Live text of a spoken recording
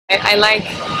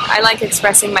I like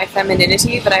expressing my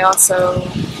femininity, but I also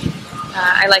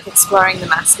I like exploring the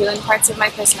masculine parts of my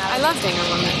personality. I love being a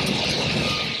woman.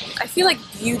 I feel like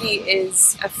beauty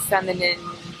is a feminine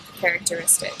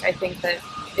characteristic. I think that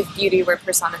if beauty were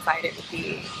personified, it would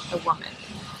be a woman.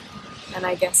 And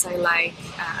I guess I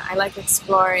like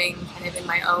exploring kind of in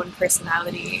my own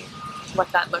personality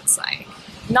what that looks like.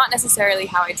 Not necessarily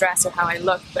how I dress or how I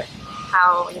look, but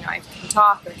how, you know, I can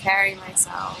talk or carry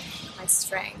myself, my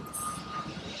strength.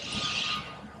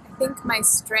 I think my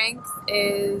strength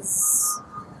is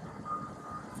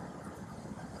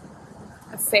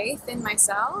a faith in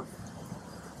myself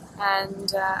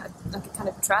and like a kind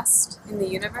of trust in the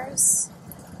universe.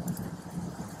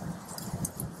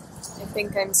 I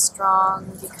think I'm strong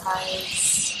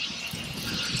because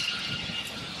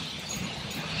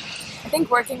I think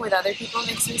working with other people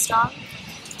makes me strong.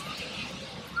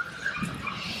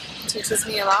 It teaches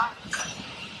me a lot.